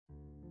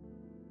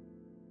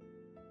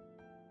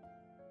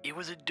It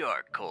was a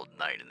dark, cold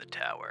night in the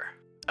tower.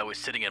 I was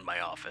sitting in my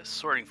office,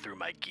 sorting through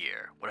my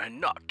gear, when a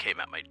knock came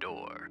at my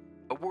door.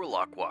 A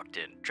warlock walked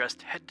in,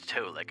 dressed head to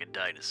toe like a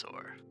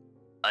dinosaur.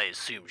 I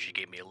assumed she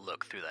gave me a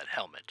look through that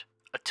helmet.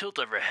 A tilt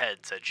of her head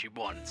said she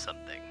wanted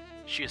something.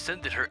 She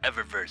ascended her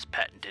Eververse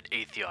patented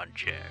Atheon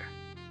chair.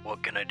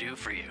 What can I do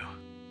for you?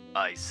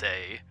 I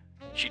say.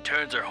 She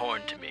turns her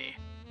horn to me.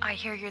 I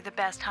hear you're the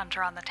best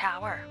hunter on the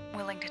tower,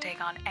 willing to take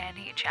on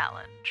any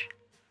challenge.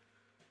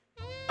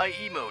 I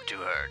emote to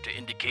her to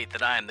indicate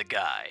that I am the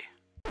guy.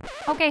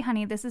 Okay,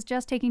 honey, this is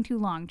just taking too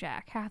long,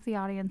 Jack. Half the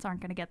audience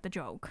aren't gonna get the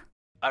joke.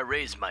 I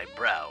raise my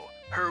brow.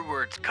 Her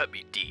words cut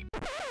me deep.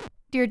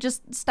 Dear,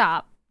 just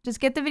stop. Just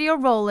get the video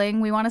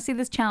rolling. We want to see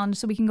this challenge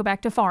so we can go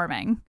back to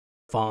farming.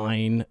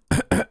 Fine.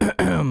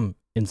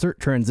 Insert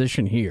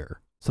transition here.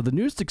 So the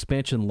newest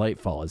expansion,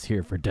 Lightfall, is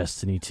here for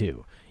Destiny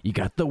 2. You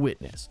got the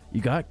Witness, you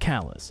got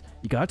Callus,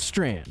 you got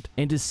Strand,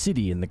 and a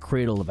city in the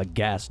cradle of a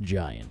gas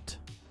giant.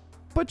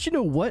 But you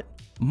know what?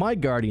 My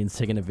guardian's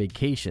taking a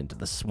vacation to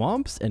the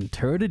swamps and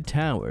turreted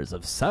towers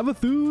of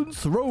Savathûn's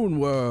throne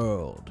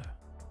world.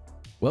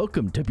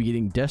 Welcome to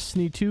beating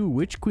Destiny 2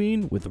 Witch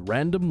Queen with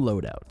random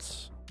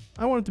loadouts.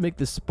 I wanted to make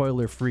this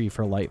spoiler-free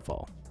for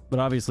Lightfall, but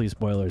obviously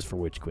spoilers for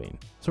Witch Queen.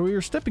 So we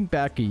are stepping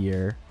back a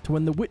year to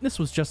when the Witness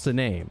was just a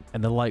name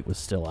and the light was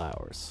still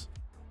ours.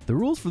 The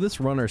rules for this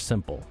run are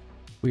simple.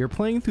 We are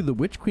playing through the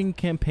Witch Queen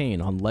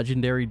campaign on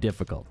Legendary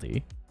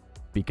difficulty,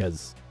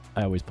 because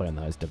I always play on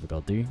the highest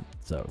difficulty,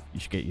 so you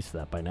should get used to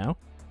that by now.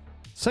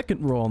 Second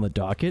rule on the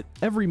docket,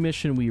 every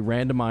mission we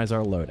randomize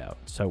our loadout,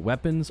 so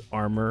weapons,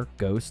 armor,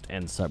 ghost,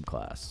 and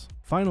subclass.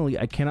 Finally,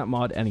 I cannot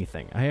mod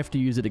anything. I have to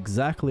use it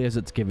exactly as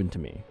it's given to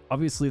me.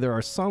 Obviously, there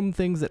are some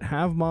things that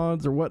have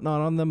mods or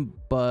whatnot on them,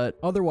 but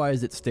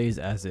otherwise it stays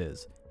as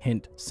is.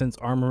 Hint, since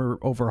armor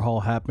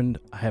overhaul happened,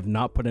 I have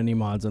not put any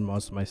mods on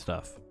most of my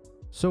stuff.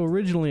 So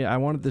originally, I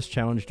wanted this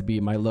challenge to be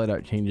my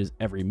loadout changes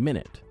every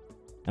minute.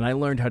 And I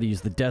learned how to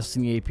use the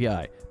Destiny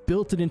API,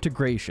 built-in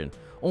integration,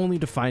 only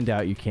to find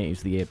out you can't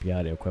use the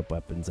API to equip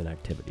weapons and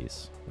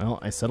activities. Well,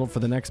 I settled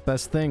for the next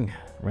best thing,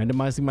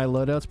 randomizing my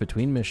loadouts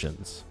between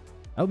missions.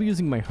 I'll be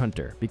using my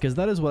hunter, because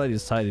that is what I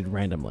decided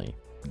randomly.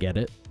 Get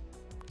it?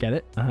 Get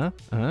it?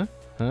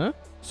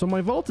 So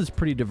my vault is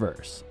pretty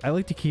diverse. I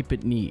like to keep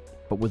it neat,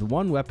 but with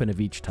one weapon of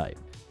each type.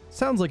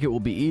 Sounds like it will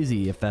be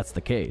easy if that's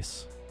the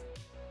case.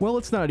 Well,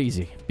 it's not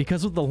easy,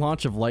 because with the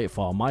launch of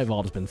Lightfall, my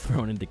vault has been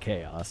thrown into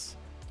chaos.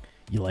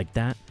 You like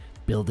that?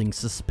 Building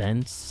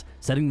suspense?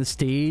 Setting the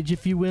stage,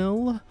 if you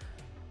will?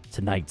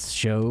 Tonight's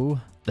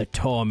show, The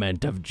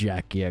Torment of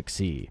Jack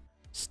EXE,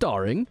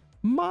 starring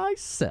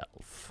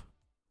myself.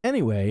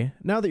 Anyway,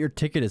 now that your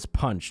ticket is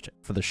punched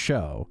for the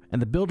show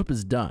and the build-up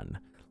is done,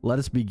 let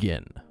us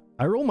begin.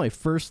 I roll my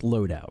first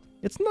loadout.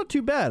 It's not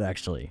too bad,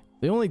 actually.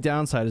 The only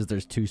downside is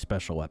there's 2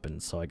 special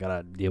weapons, so I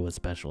gotta deal with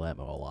special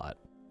ammo a lot.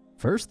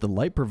 First, the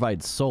light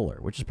provides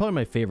solar, which is probably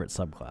my favorite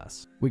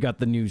subclass. We got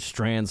the new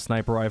Strand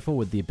sniper rifle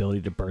with the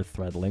ability to birth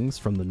threadlings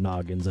from the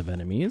noggins of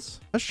enemies.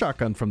 A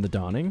shotgun from the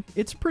Daunting.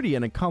 It's pretty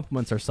and it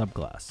complements our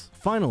subclass.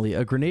 Finally,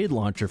 a grenade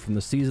launcher from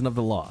the Season of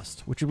the Lost,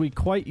 which will be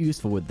quite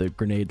useful with the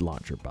grenade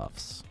launcher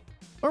buffs.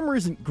 Armor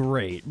isn't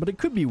great, but it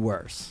could be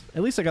worse.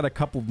 At least I got a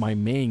couple of my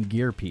main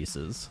gear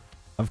pieces.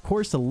 Of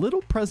course, a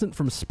little present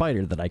from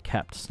Spider that I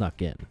kept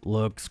snuck in.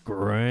 Looks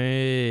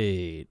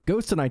great.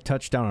 Ghost and I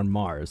touched down on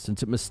Mars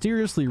since it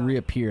mysteriously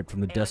reappeared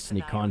from the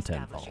Destiny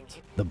content vault.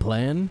 The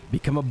plan?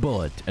 Become a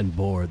bullet and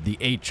board the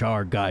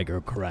H.R. Geiger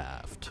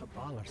craft.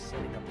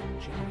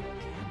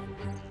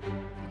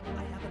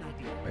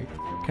 Right.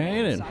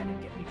 Cannon.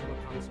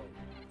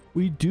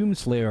 We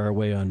doomslayer our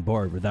way on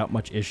board without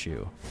much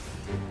issue.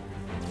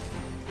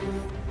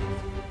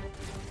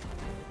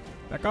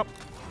 Back up.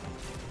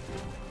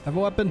 Have a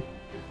weapon.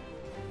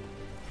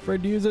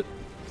 Afraid to use it.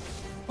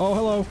 Oh,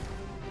 hello.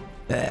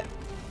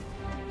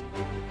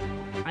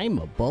 I'm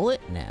a bullet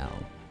now.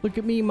 Look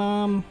at me,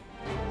 Mom.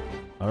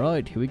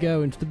 Alright, here we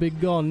go into the big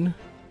gun.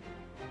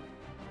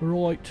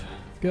 Alright,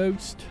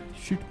 Ghost,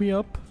 shoot me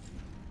up.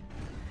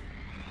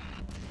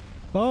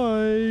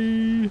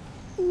 Bye.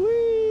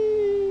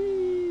 Whee!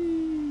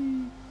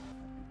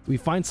 We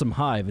find some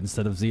hive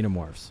instead of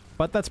xenomorphs,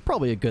 but that's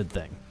probably a good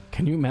thing.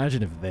 Can you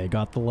imagine if they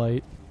got the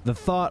light? The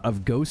thought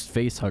of ghost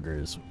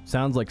facehuggers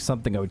sounds like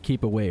something I would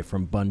keep away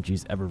from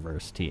Bungie's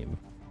Eververse team.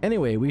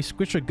 Anyway, we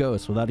squish a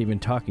ghost without even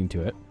talking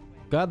to it.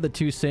 Glad the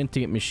 2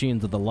 sentient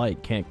machines of the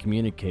light can't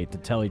communicate to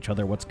tell each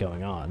other what's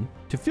going on.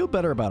 To feel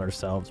better about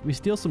ourselves, we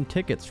steal some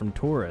tickets from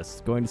tourists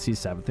going to see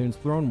Savathûn's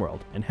throne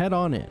world and head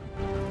on in.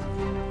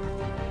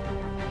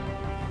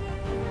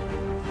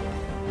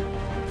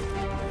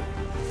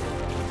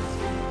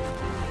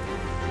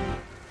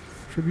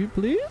 Tribute,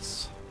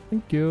 please.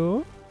 Thank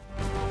you.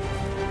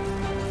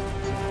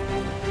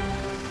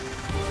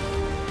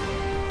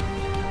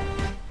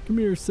 Come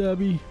here,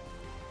 Sabby.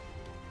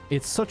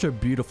 It's such a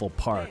beautiful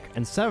park,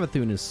 and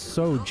Savathûn is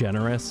so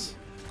generous.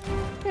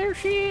 There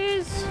she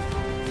is!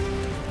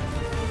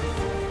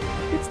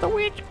 It's the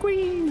Witch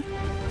Queen!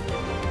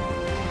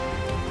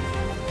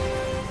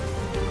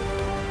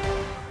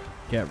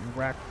 Get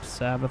wrecked,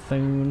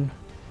 Savathûn.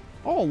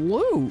 Oh,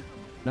 loot!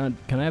 Now,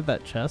 can I have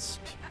that chest?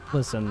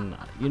 Listen,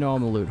 you know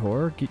I'm a loot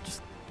whore.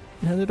 Just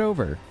hand it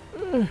over.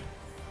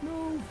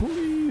 No,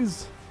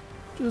 please.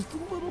 Just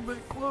a little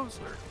bit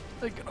closer.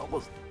 I can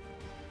almost...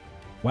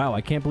 Wow,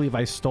 I can't believe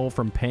I stole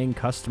from paying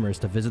customers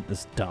to visit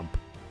this dump.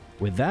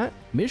 With that,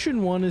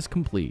 mission 1 is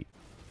complete.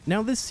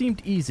 Now this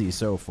seemed easy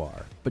so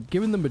far, but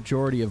given the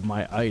majority of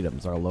my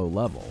items are low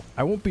level,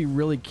 I won't be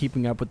really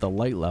keeping up with the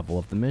light level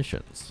of the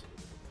missions.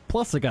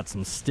 Plus I got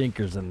some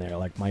stinkers in there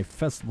like my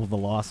Festival of the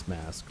Lost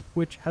mask,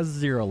 which has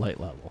 0 light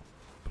level.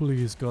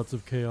 Please, gods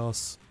of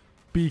chaos,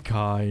 be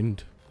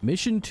kind.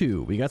 Mission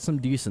 2, we got some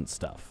decent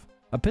stuff.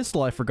 A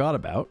pistol I forgot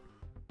about,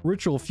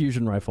 ritual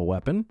fusion rifle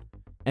weapon,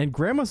 and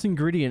grandma's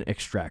ingredient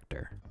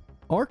extractor.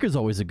 Arc is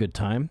always a good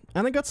time,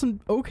 and I got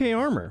some okay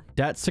armor.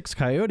 Dat 6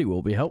 Coyote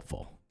will be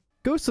helpful.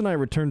 Ghost and I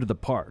return to the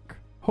park,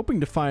 hoping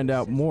to find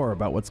out more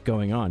about what's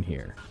going on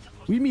here.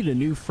 We meet a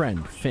new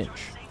friend,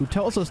 Finch, who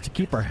tells us to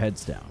keep our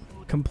heads down.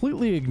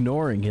 Completely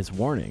ignoring his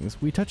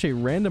warnings, we touch a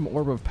random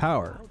orb of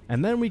power,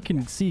 and then we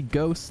can see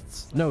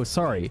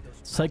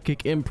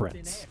psychic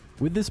imprints.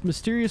 With this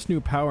mysterious new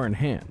power in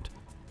hand,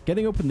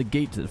 getting open the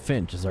gate to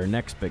Finch is our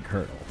next big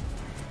hurdle.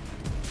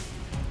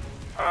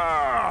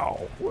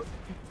 Ow!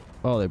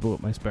 Oh, they blew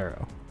up my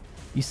sparrow.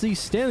 You see,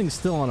 standing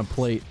still on a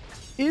plate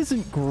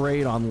isn't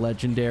great on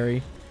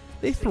Legendary.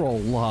 They throw a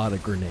lot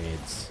of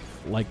grenades.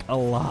 Like, a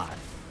lot.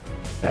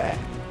 Just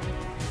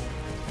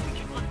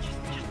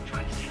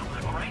try to stay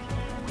alive, alright?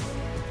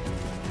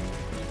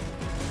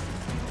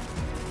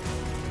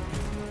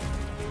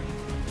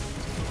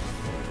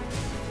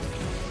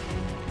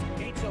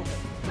 Gates open.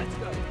 Let's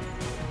go.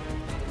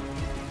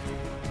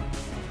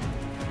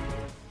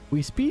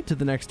 We speed to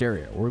the next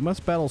area, where we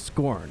must battle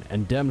Scorn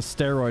and dem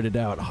steroided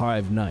out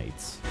Hive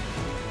Knights.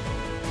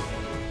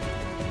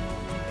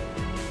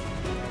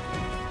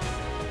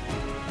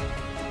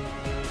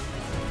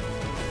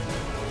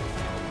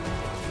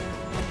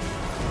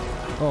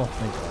 Oh,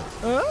 thank God.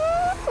 Ah!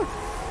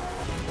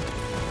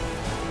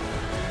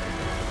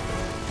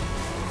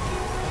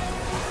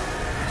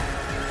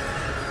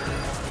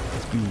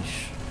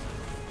 Yeesh.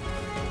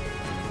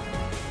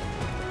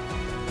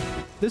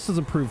 This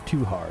doesn't prove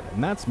too hard,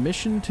 and that's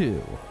mission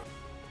 2.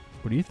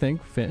 What do you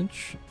think,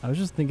 Finch? I was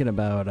just thinking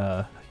about,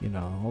 all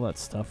that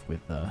stuff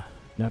with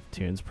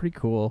Neptune. It's pretty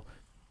cool.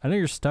 I know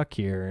you're stuck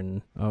here,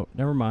 and oh,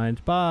 never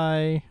mind.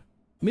 Bye.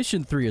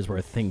 Mission 3 is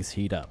where things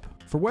heat up.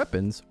 For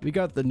weapons, we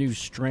got the new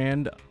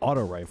Strand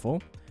auto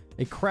rifle,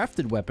 a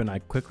crafted weapon I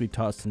quickly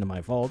tossed into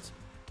my vault,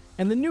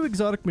 and the new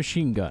exotic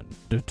machine gun,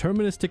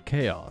 Deterministic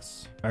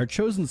Chaos. Our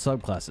chosen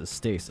subclass is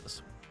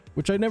Stasis,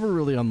 which I never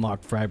really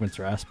unlocked fragments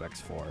or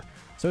aspects for,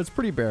 so it's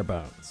pretty bare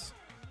bones.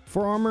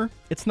 For armor,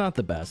 it's not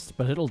the best,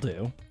 but it'll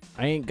do.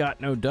 I ain't got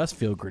no dust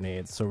field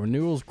grenades, so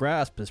Renewal's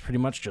Grasp is pretty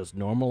much just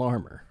normal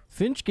armor.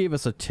 Finch gave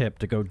us a tip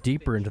to go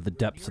deeper into the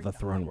depths of the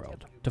throne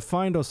world, to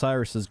find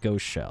Osiris's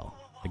ghost shell.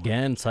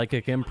 Again,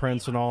 psychic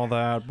imprints and all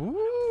that.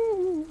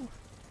 Woo!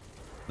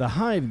 The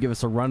Hive give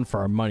us a run for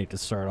our money to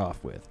start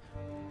off with.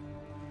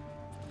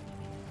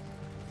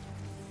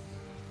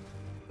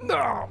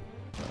 No!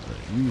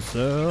 You,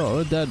 sir,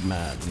 are a dead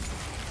man.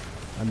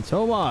 And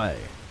so am I.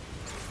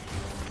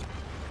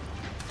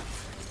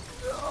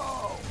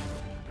 No!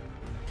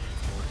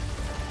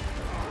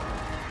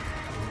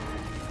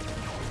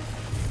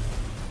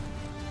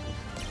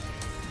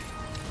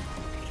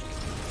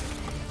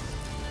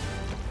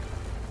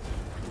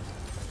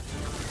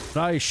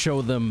 I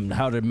show them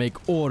how to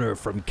make order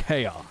from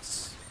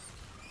chaos.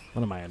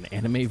 What am I, an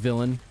anime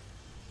villain?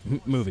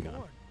 Moving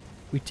on.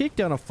 We take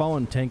down a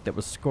fallen tank that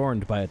was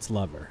scorned by its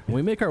lover, and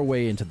we make our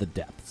way into the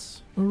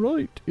depths.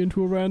 Alright,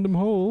 into a random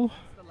hole.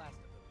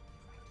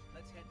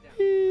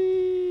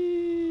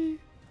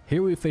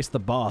 Here we face the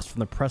boss from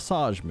the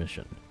Presage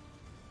mission.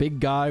 Big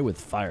guy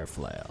with fire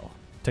flail.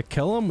 To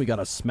kill him, we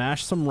gotta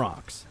smash some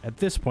rocks. At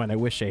this point, I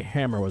wish a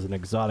hammer was an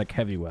exotic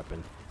heavy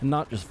weapon, and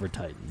not just for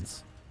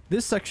titans.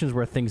 This section is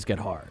where things get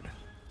hard.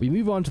 We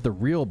move on to the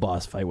real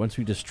boss fight once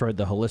we destroyed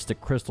the holistic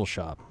crystal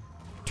shop.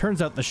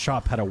 Turns out the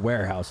shop had a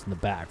warehouse in the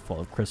back full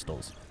of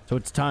crystals, so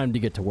it's time to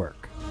get to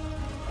work.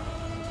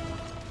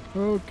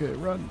 Okay,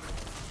 run.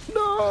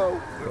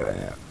 No!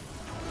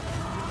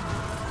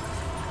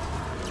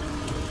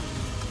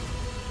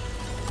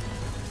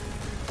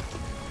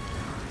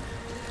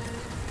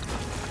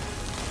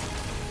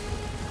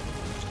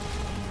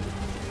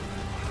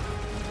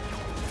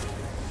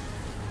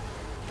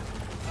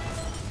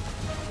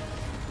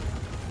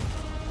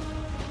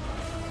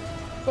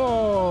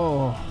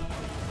 Oh!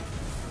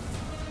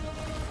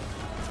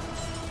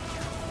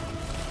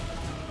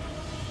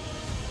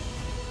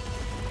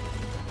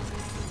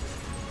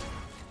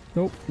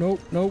 Nope, nope,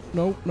 nope,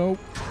 nope, nope.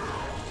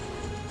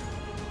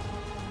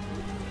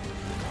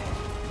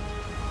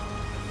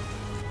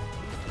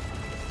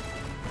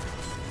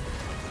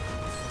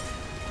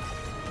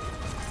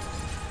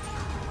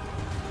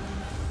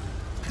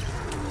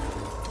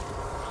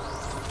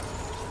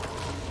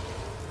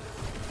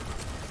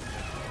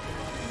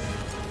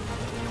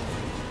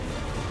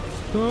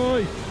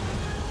 Die!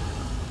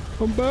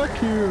 Come back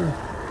here!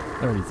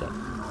 There he's at.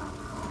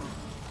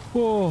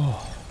 Whoa,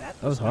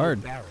 that was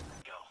hard.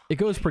 It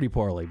goes pretty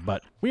poorly,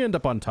 but we end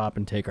up on top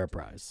and take our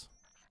prize.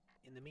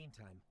 In the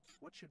meantime,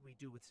 what should we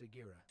do with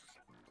Sagira?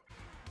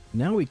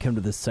 Now we come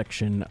to the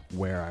section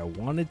where I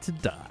wanted to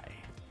die.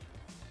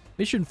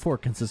 Mission 4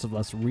 consists of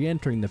us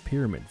re-entering the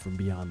pyramid from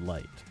beyond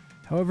light.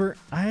 However,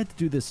 I had to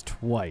do this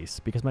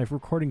twice because my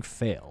recording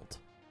failed.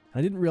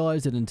 I didn't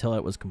realize it until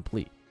it was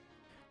complete.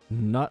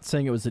 Not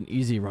saying it was an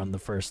easy run the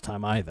first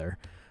time either,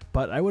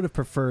 but I would have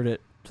preferred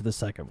it to the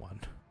second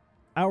one.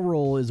 Our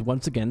role is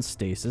once again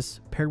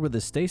stasis, paired with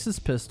a stasis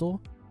pistol,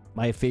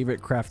 my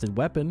favorite crafted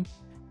weapon,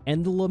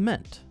 and the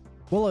lament.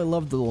 While I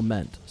love the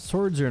lament,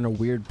 swords are in a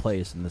weird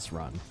place in this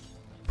run.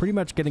 Pretty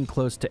much getting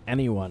close to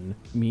anyone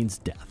means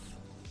death.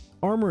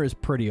 Armor is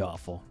pretty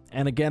awful,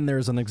 and again there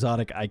is an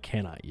exotic I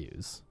cannot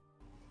use.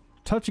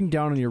 Touching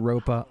down on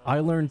Europa, I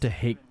learned to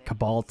hate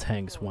Cabal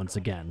tanks once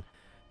again.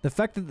 The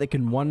fact that they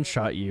can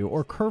one-shot you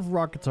or curve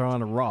rockets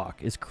on a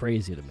rock is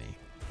crazy to me.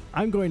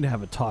 I'm going to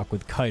have a talk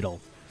with Keitel.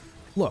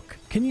 Look,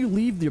 can you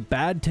leave the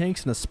bad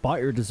tanks in a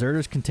spot your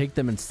deserters can take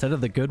them instead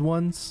of the good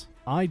ones?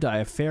 I die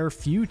a fair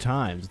few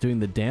times doing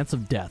the dance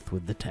of death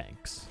with the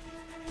tanks.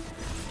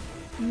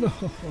 No.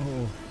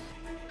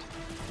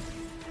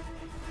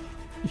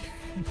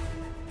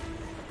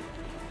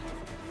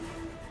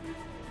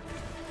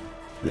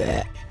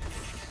 Blech.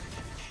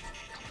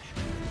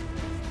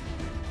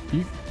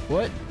 You,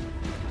 what?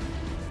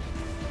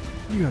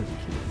 You gotta be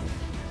kidding me.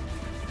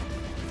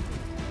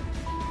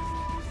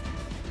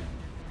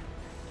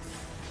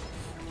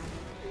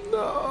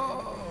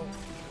 No!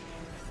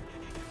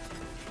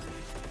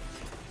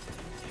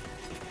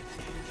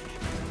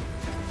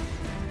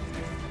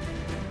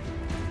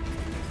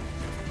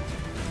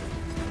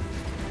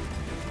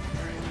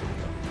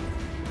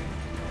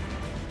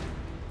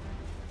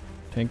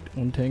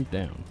 One tank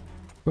down.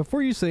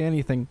 Before you say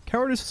anything,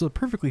 cowardice is a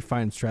perfectly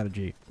fine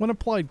strategy when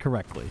applied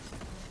correctly.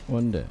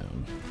 One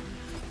down.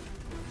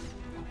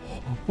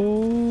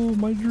 Oh,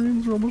 my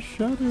dreams are almost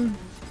shattered.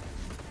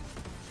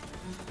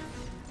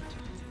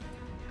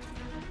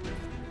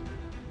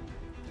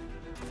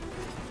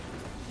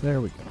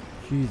 There we go.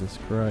 Jesus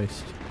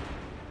Christ.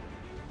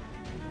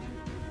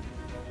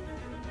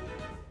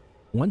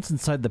 Once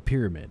inside the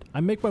pyramid, I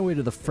make my way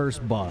to the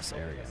first boss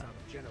area.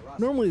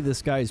 Normally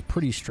this guy is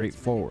pretty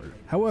straightforward.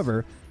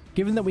 However,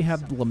 given that we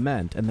have the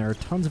lament and there are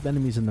tons of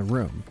enemies in the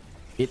room,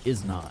 it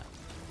is not.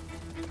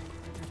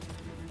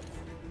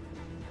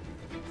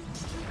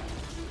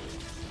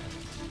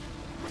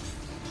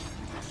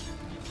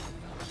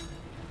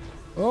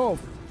 Oh,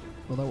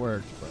 well that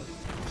worked, but...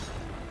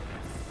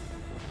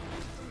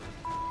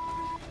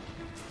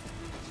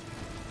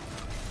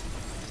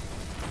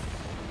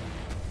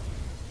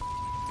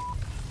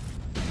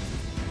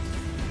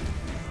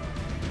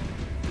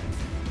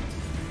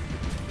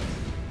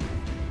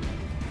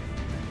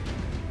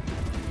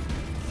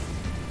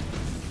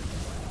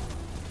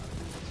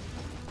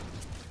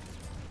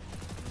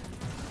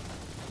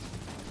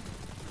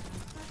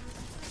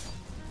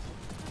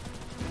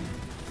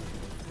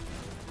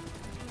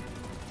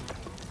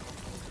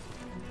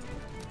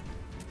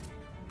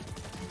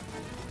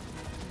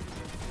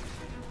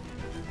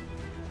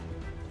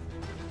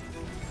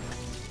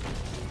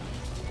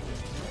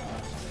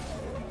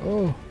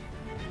 Oh.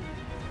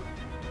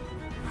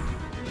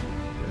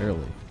 Barely.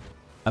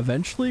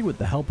 Eventually, with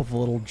the help of a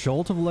little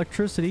jolt of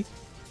electricity,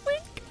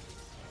 wink,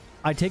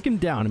 I take him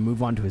down and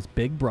move on to his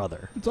big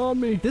brother. It's on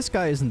me. This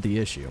guy isn't the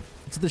issue.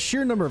 It's the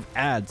sheer number of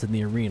ads in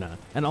the arena,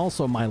 and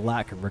also my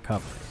lack of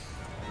recovery.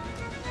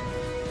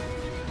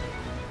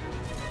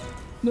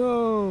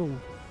 No!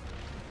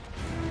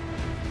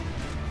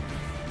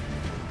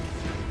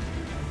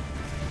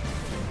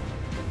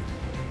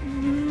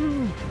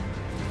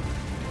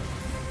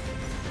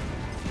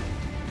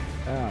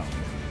 Ow.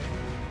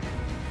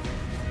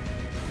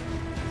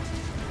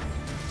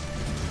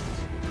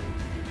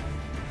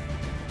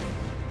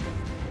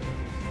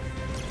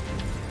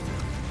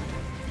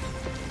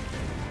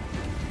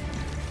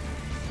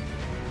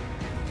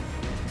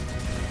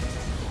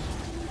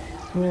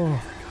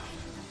 Oh.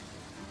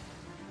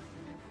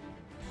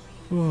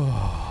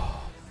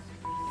 Oh.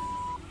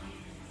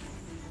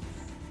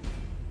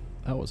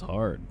 That was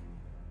hard.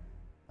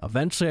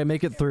 Eventually I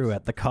make it through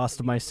at the cost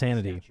of my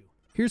sanity.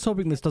 Here's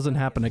hoping this doesn't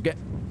happen again.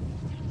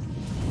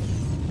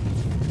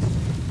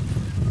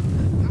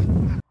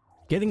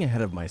 Getting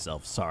ahead of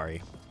myself,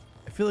 sorry.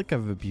 I feel like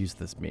I've abused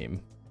this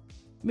meme.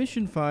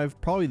 Mission 5,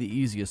 probably the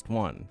easiest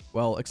one.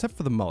 Well, except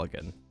for the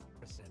mulligan.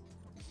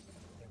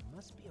 There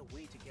must be a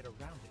way to get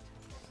around it.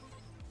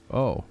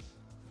 Oh.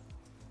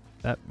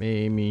 That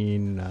may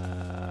mean,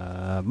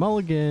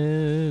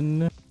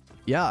 mulligan.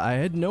 Yeah, I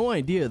had no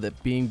idea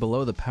that being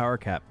below the power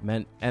cap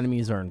meant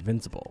enemies are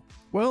invincible.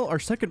 Well, our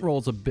second roll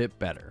is a bit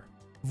better.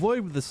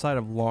 Void with the side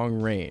of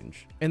long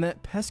range, and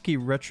that pesky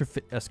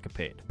retrofit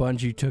escapade.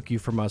 Bungie took you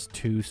from us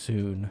too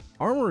soon.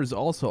 Armor is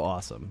also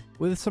awesome,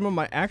 with some of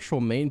my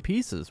actual main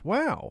pieces.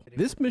 Wow!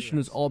 This mission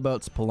is all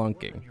about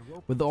spelunking,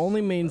 with the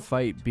only main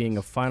fight being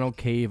a final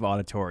cave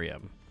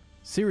auditorium.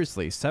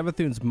 Seriously,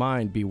 Savathun's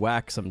mind be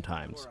whack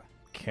sometimes.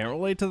 Can't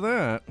relate to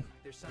that.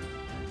 There's some.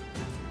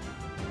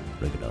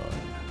 Bring it on.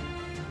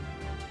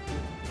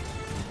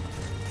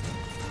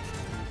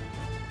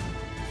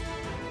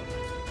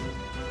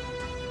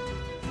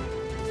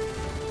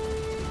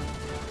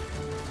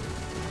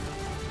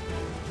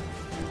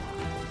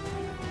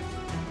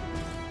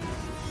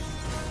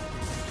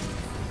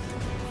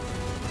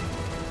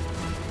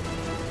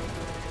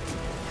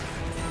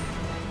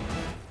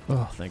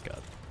 Oh, thank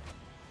God.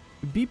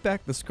 We beat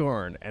back the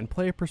scorn and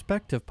play a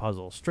perspective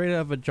puzzle straight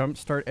out of a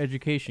Jumpstart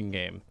education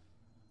game.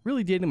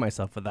 Really dating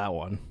myself with that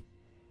one.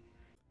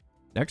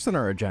 Next on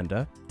our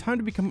agenda, time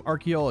to become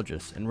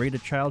archaeologists and raid a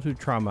childhood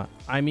trauma,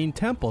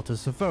 temple to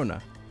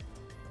Sophona.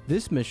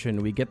 This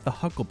mission we get the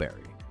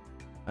Huckleberry,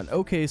 an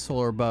okay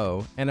solar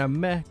bow, and a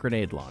meh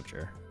grenade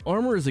launcher.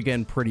 Armor is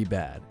again pretty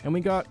bad, and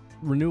we got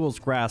Renewal's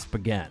Grasp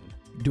again.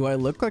 Do I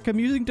look like I'm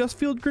using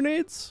dust-field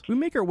grenades? We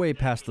make our way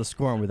past the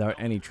scorn without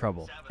any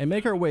trouble, and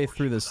make our way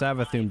through the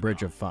Savathun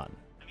Bridge of Fun.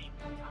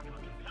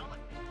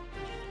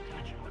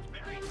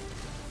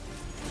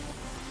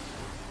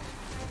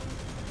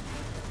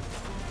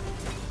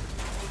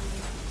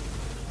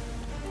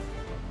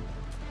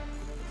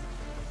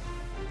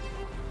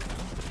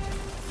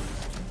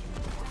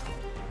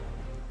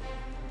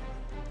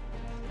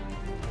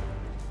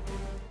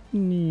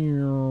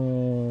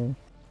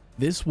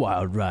 This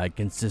wild ride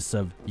consists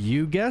of,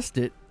 you guessed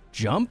it,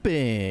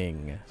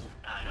 jumping.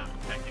 I don't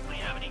technically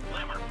have any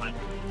glamour, but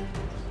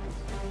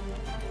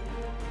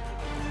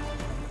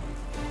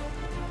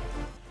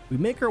We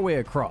make our way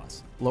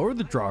across, lower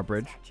the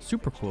drawbridge,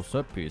 super cool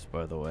set piece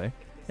by the way,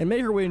 and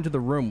make our way into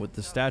the room with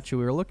the statue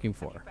we were looking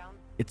for.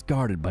 It's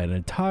guarded by an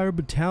entire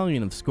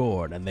battalion of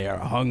Scorn, and they are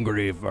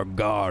hungry for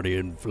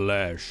guardian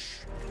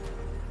flesh.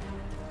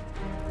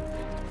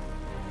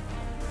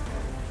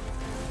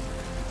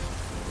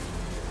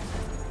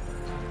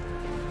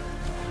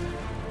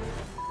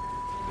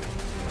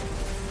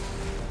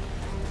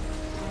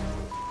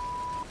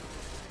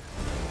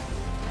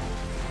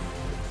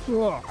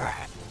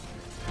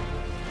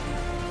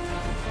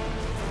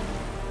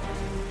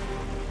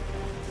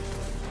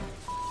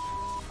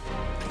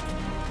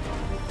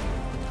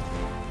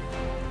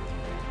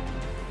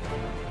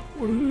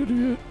 What an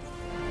idiot.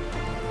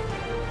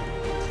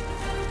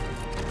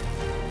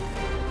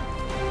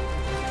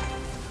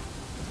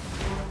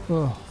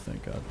 Oh,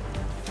 thank God.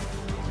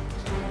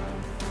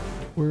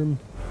 Worm.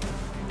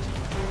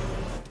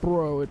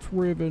 Bro, it's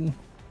ribbon.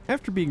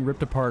 After being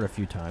ripped apart a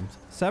few times,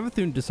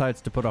 Savathun decides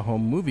to put a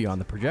home movie on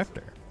the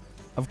projector.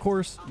 Of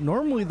course,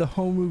 normally the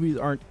home movies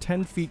aren't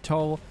 10 feet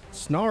tall,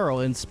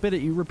 snarl, and spit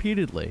at you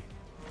repeatedly.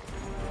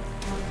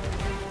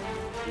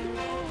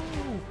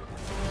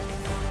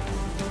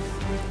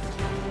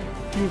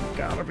 You've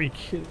gotta be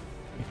kidding me.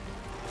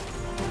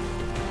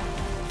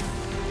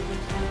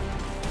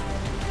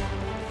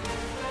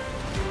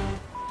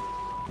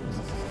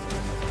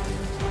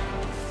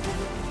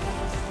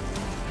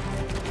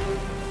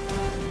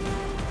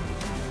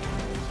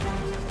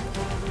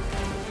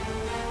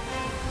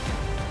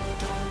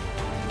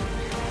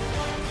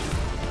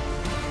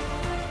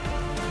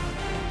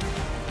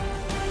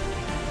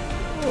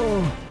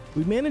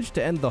 We managed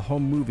to end the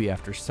home movie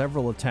after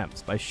several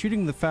attempts by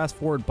shooting the fast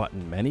forward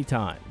button many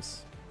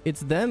times.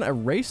 It's then a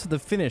race to the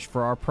finish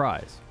for our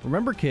prize.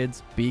 Remember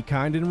kids, be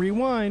kind and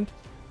rewind.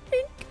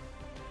 Wink.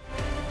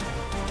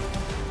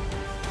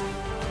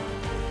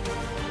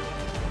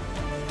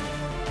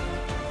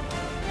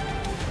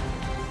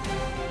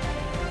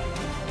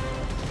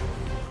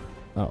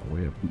 Oh,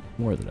 we have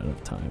more than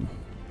enough time.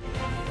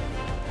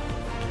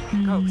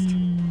 Ghost.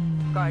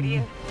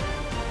 Guardian.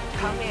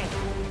 Come in.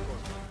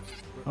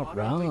 All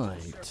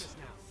right.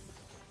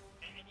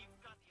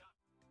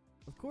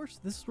 Of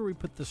course, this is where we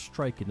put the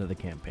strike into the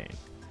campaign.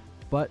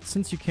 But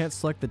since you can't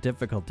select the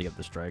difficulty of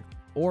the strike,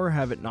 or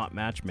have it not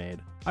match made,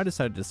 I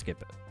decided to skip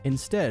it.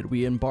 Instead,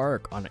 we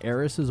embark on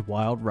Eris's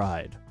wild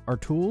ride. Our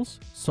tools?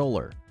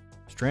 Solar,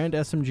 Strand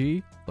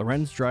SMG,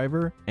 Lorenz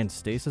Driver, and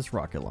Stasis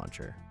Rocket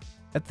Launcher.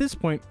 At this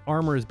point,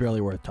 armor is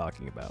barely worth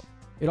talking about.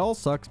 It all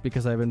sucks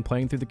because I've been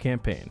playing through the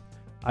campaign.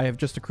 I have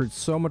just accrued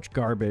so much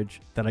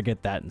garbage that I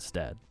get that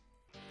instead.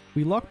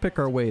 We lockpick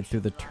our way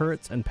through the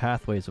turrets and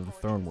pathways of the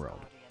Throne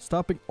World,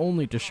 stopping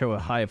only to show a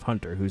Hive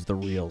Hunter who's the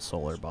real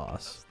Solar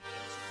boss.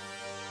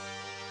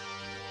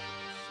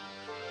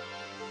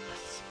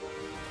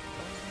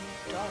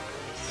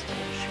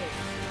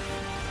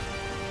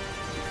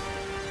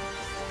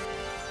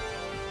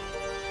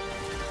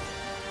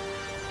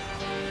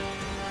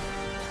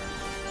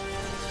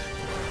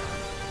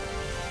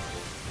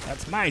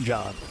 That's my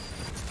job,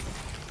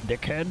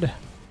 dickhead.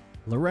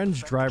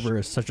 Lorenz Driver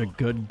is such a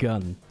good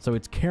gun, so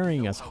it's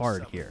carrying us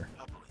hard here.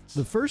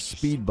 The first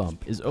speed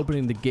bump is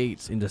opening the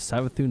gates into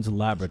Savathun's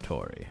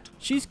laboratory.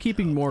 She's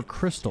keeping more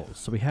crystals,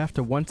 so we have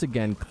to once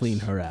again clean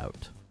her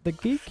out. The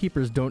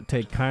gatekeepers don't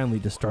take kindly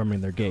to storming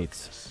their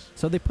gates,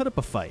 so they put up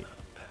a fight.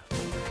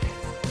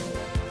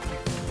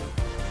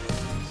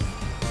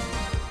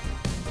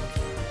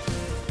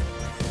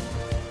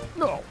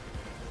 No.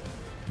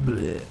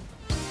 Blech.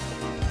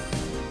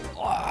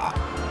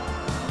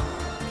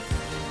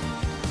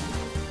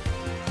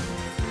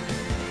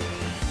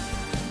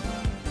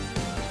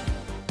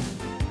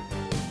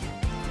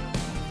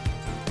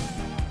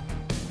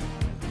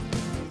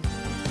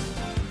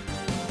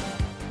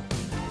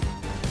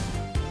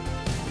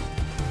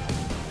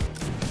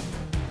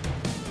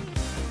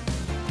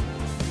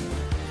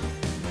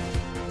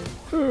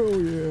 Oh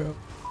yeah.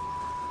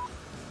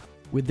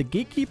 With the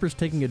gatekeepers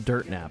taking a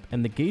dirt nap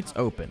and the gates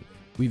open,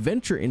 we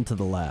venture into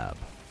the lab.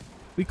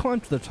 We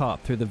climb to the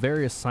top through the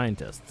various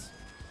scientists.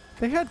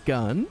 They had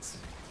guns.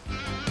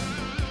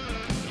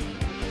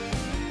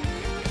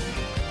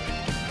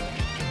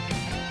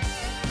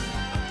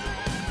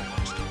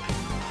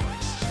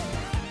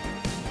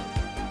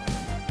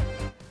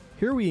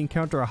 Here we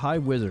encounter a high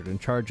wizard in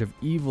charge of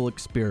evil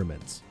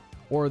experiments.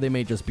 Or they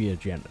may just be a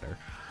janitor.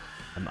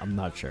 I'm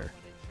not sure.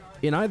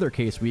 In either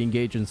case, we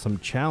engage in some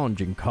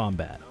challenging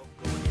combat.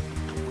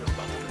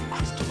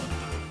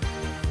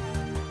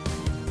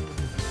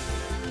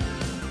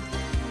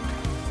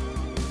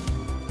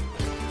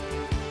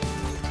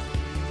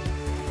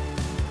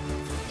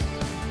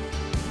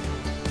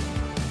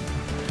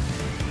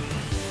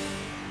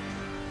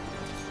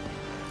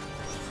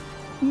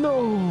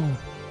 No!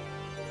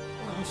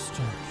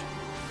 Bastard.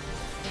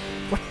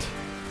 What?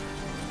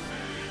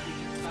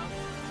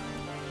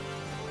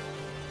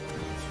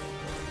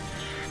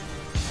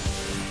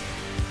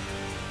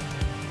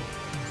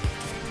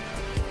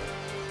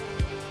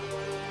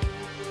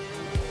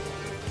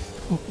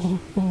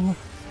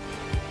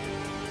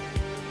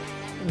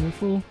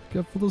 Oh.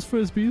 Careful those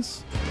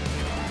frisbees.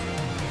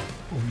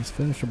 Oh, he's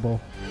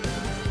finishable.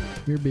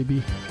 Here,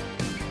 baby.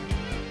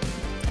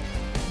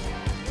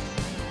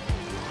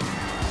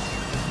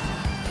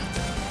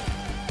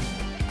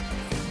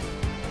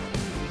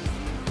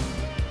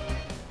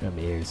 Come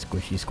here,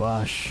 squishy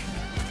squash.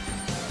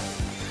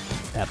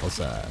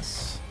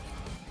 Applesauce.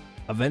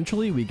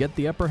 Eventually, we get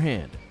the upper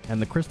hand,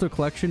 and the crystal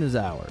collection is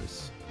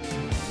ours.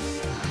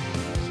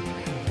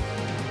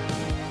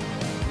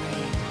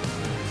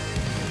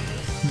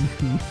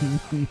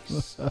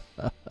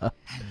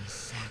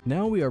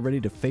 Now we are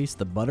ready to face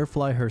the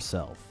butterfly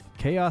herself.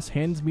 Chaos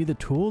hands me the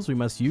tools we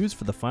must use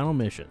for the final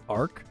mission.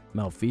 Arc,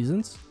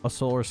 Malfeasance, a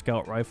Solar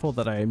Scout rifle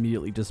that I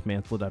immediately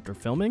dismantled after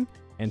filming,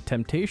 and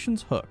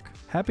Temptation's hook.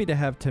 Happy to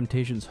have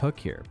Temptation's hook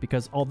here,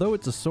 because although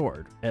it's a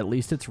sword, at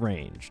least it's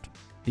ranged.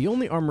 The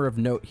only armor of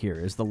note here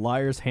is the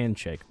Liar's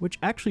Handshake, which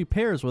actually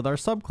pairs with our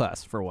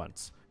subclass for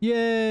once.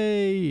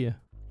 Yay!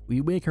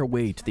 We make our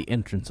way to the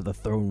entrance of the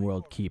Throne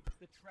World Keep.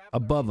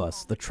 Above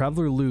us, the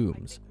Traveler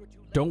looms.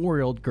 Don't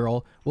worry, old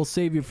girl, we'll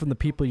save you from the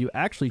people you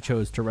actually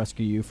chose to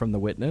rescue you from the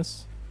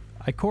Witness.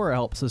 Ikora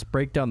helps us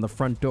break down the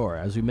front door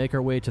as we make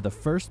our way to the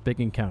first big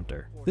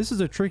encounter. This is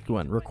a tricky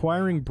one,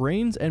 requiring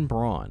brains and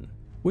brawn,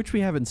 which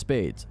we have in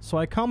spades, so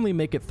I calmly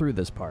make it through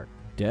this part.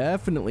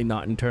 Definitely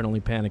not internally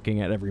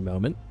panicking at every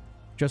moment.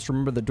 Just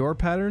remember the door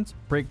patterns,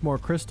 break more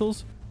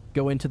crystals,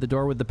 go into the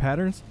door with the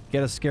patterns,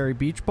 get a scary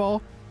beach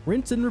ball,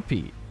 rinse and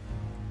repeat.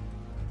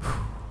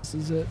 This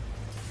is it.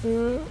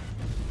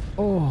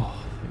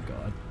 Oh, thank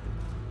God.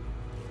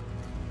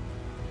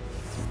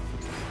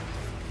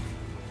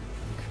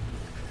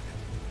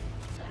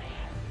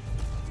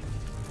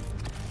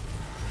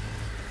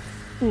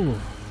 Ooh.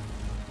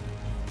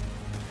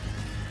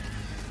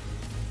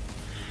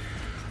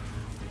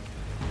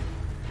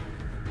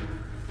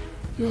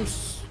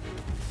 Yes.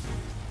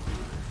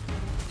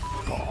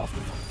 Off.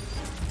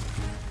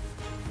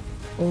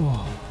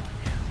 Oh,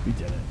 we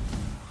did it.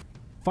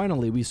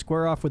 Finally, we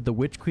square off with the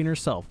Witch Queen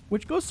herself,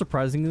 which goes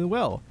surprisingly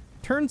well.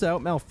 Turns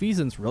out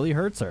Malfeasance really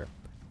hurts her.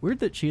 Weird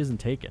that she isn't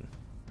taken.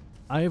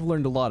 I have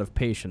learned a lot of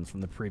patience from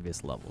the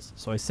previous levels,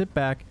 so I sit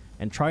back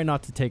and try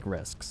not to take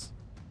risks.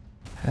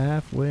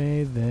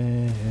 Halfway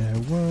there,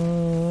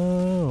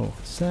 whoa,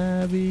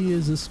 savvy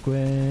is a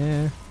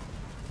square.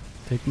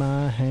 Take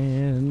my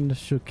hand,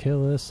 she'll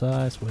kill us,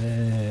 I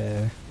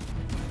swear.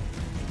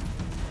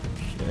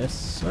 Yes,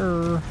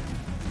 sir.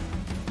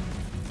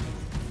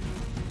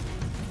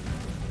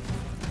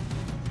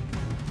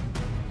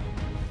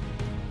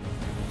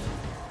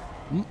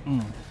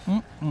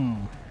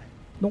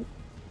 Nope.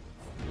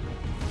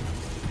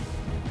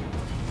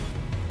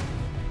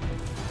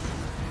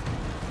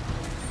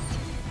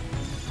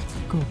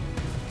 Go.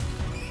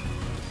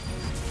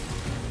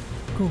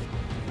 Go.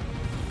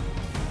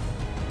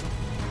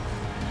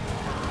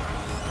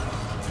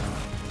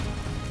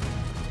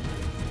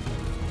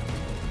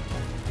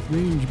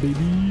 Range,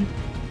 baby.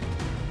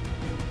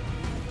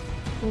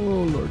 Oh,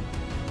 Lord.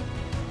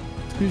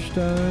 Fish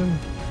time.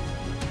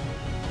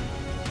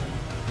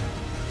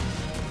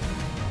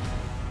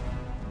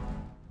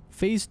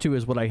 Phase 2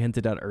 is what I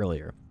hinted at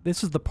earlier.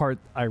 This is the part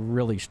I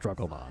really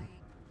struggled on.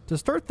 To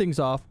start things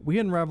off, we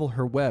unravel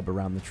her web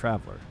around the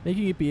Traveler,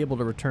 making it be able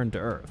to return to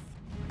Earth.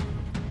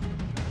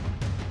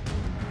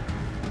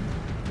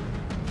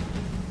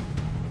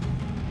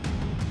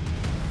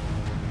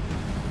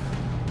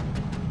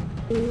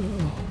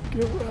 Ugh,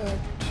 get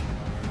wrecked.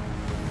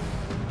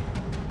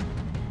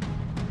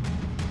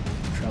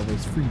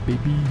 Traveler's free,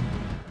 baby.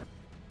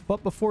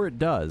 But before it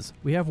does,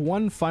 we have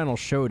one final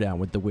showdown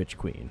with the Witch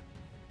Queen.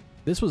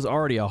 This was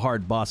already a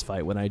hard boss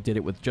fight when I did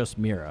it with just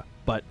Mira,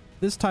 but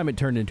this time it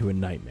turned into a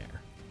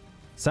nightmare.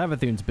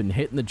 Savathun's been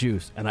hitting the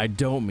juice, and I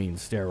don't mean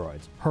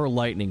steroids. Her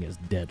lightning is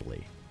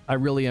deadly. I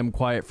really am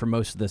quiet for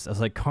most of this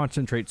as I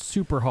concentrate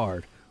super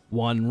hard.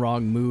 One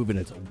wrong move and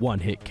it's a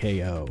one-hit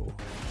KO.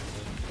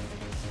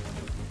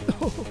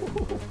 No.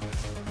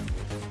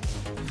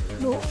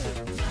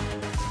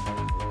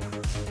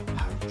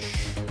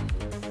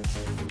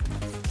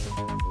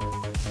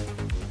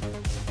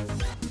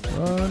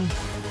 Run.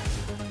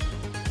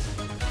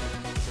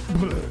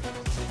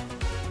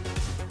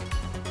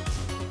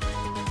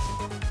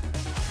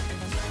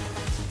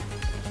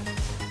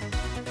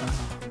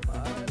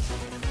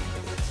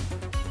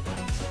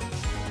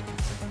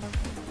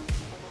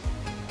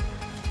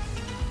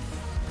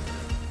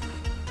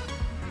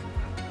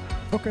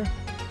 Okay.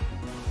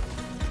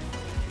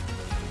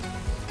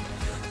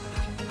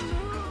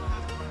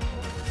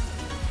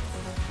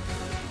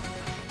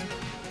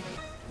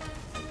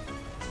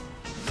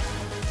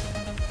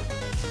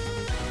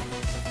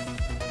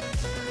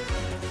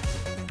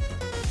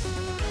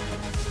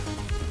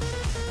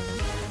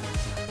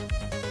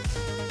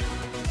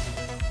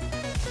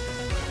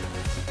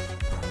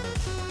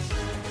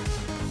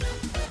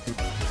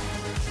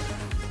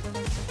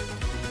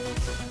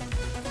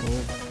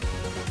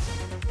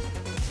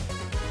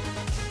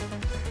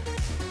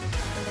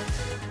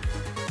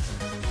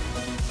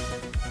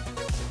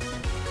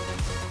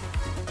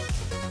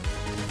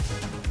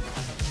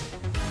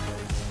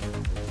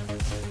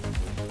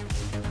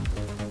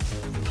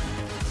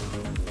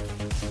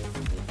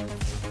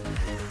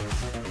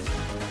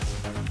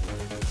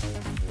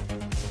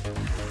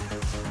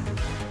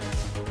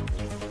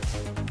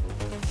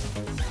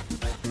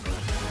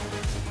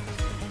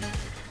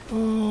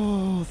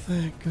 Oh,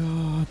 thank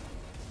God.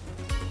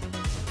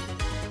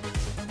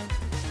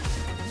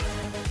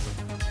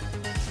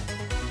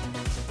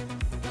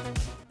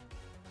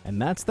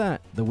 And that's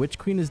that. The Witch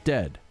Queen is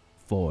dead.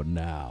 For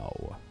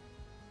now.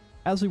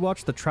 As we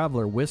watch the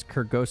Traveler whisk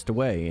her ghost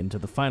away into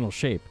the final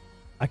shape,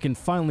 I can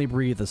finally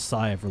breathe a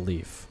sigh of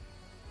relief.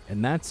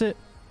 And that's it.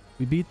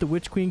 We beat the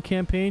Witch Queen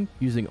campaign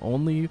using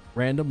only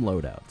random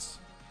loadouts.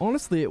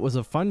 Honestly, it was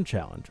a fun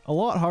challenge, a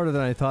lot harder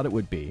than I thought it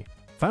would be.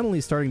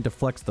 Finally starting to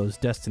flex those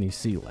Destiny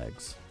sea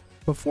legs.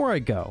 Before I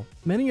go,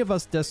 many of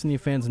us Destiny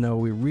fans know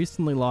we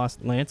recently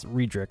lost Lance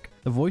Redrick,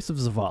 the voice of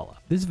Zavala.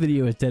 This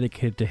video is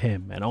dedicated to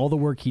him and all the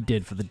work he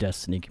did for the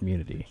Destiny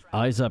community.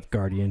 Eyes up,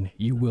 Guardian,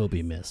 you will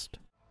be missed.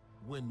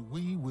 When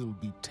we will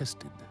be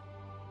tested,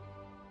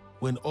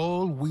 when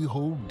all we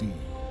hold dear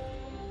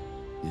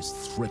is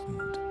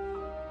threatened,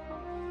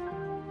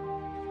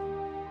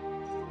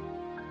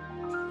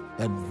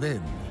 and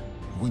then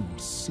we will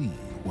see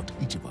what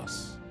each of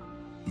us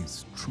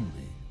is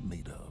truly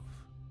made of.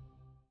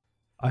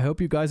 I hope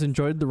you guys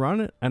enjoyed the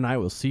run, and I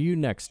will see you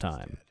next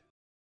time.